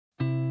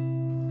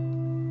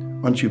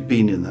once you've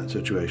been in that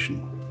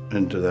situation,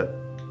 into that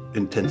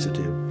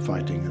intensity of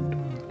fighting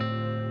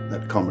and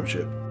that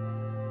comradeship,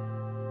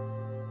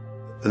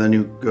 and then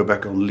you go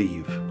back on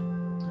leave,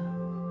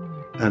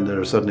 and there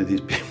are suddenly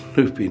these people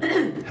who've been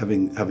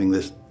having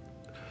this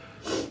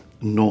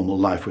normal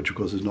life, which of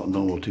course is not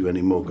normal to you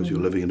anymore because you're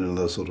living in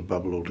another sort of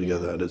bubble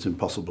altogether, and it's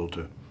impossible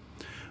to.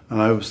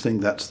 And I always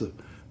think that's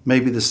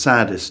maybe the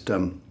saddest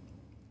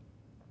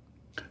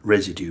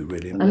residue,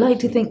 really. I like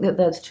to think that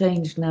that's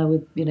changed now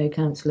with,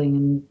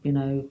 counselling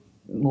and,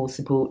 more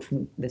support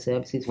from the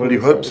services. Well,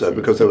 you hope so,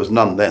 because there was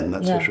none then,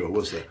 that's for sure,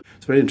 was there?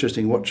 It's very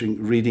interesting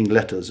reading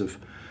letters of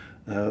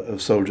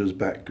soldiers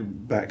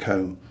back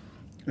home,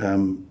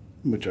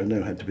 which I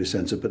know had to be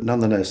censored, but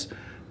nonetheless,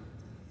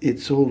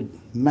 it's all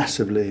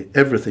massively,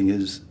 everything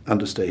is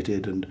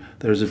understated, and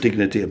there is a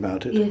dignity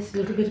about it. Yes, a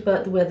little bit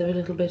about the weather, a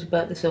little bit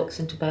about the socks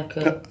and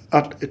tobacco.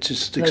 It's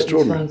just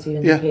extraordinary.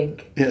 And the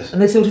pink. Yes.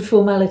 And the sort of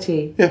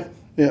formality. Yeah.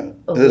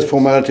 There's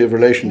formality of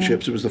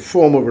relationships. It was the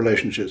form of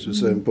relationships was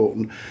so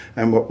important,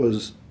 and what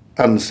was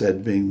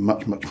unsaid being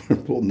much, much more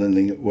important than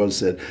anything that was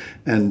said.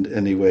 And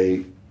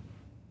anyway,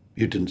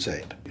 you didn't say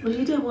it. Well,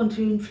 you don't want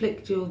to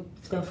inflict your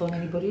stuff on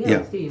anybody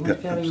else, do you? You want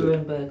to carry your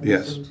own burdens.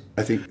 Yes.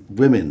 I think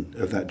women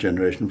of that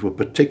generation were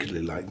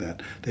particularly like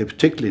that. They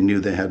particularly knew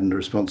they had a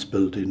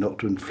responsibility not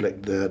to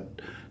inflict their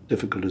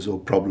difficulties or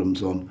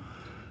problems on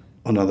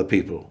other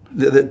people.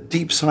 The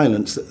deep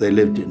silence that they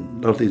lived in,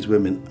 a lot of these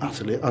women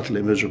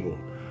utterly miserable,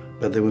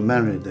 but they were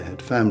married, they had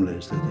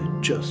families, they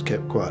just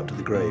kept quiet to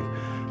the grave.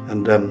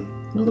 And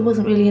well, there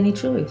wasn't really any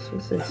choice,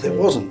 was there? There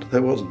wasn't.